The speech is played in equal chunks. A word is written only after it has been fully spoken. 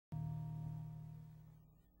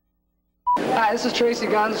Hi, this is Tracy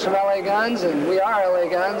Guns from LA Guns, and we are LA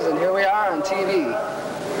Guns, and here we are on TV.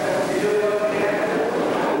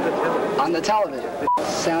 On the television.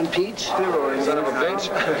 Sound peach? Son of a bitch.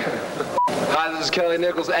 Hi, this is Kelly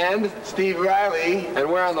Nichols and Steve Riley. And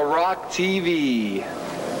we're on The Rock TV.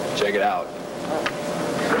 Check it out.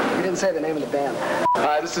 You didn't say the name of the band.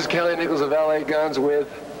 Hi, this is Kelly Nichols of LA Guns with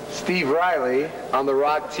Steve Riley. on The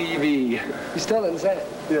Rock TV. You still didn't say it.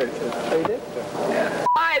 Yeah, Oh, you did? Yeah.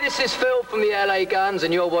 Hi, this is Phil from the LA Guns,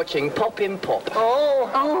 and you're watching Poppin' Pop. Oh!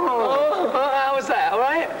 How was that, all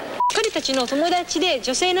right? 彼たちの友達で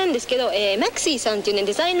女性なんですけど、マクシーさんっていうね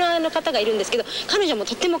デザイナーの方がいるんですけど、彼女も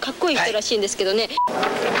とってもかっこいい人らしいんですけどね。Go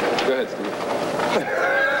ahead, Steve.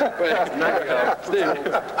 Steve.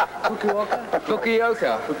 Fukuoka. Go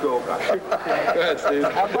ahead, Steve.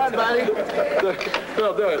 Have fun, buddy.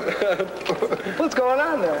 No, do it. What's going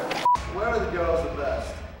on there? Where are the girls the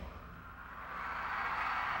best?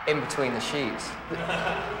 In between the sheets.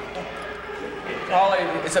 Probably,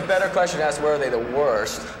 it's a better question to ask where are they the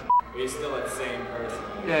worst. He's still that same person.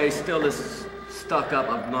 Yeah, he's still this stuck-up,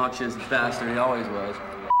 obnoxious bastard he always was.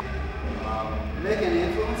 Make any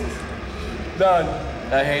influences? None.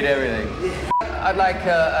 I hate everything. I'd like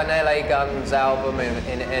an LA Guns album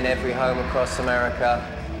in every home across America,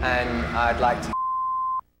 and I'd like to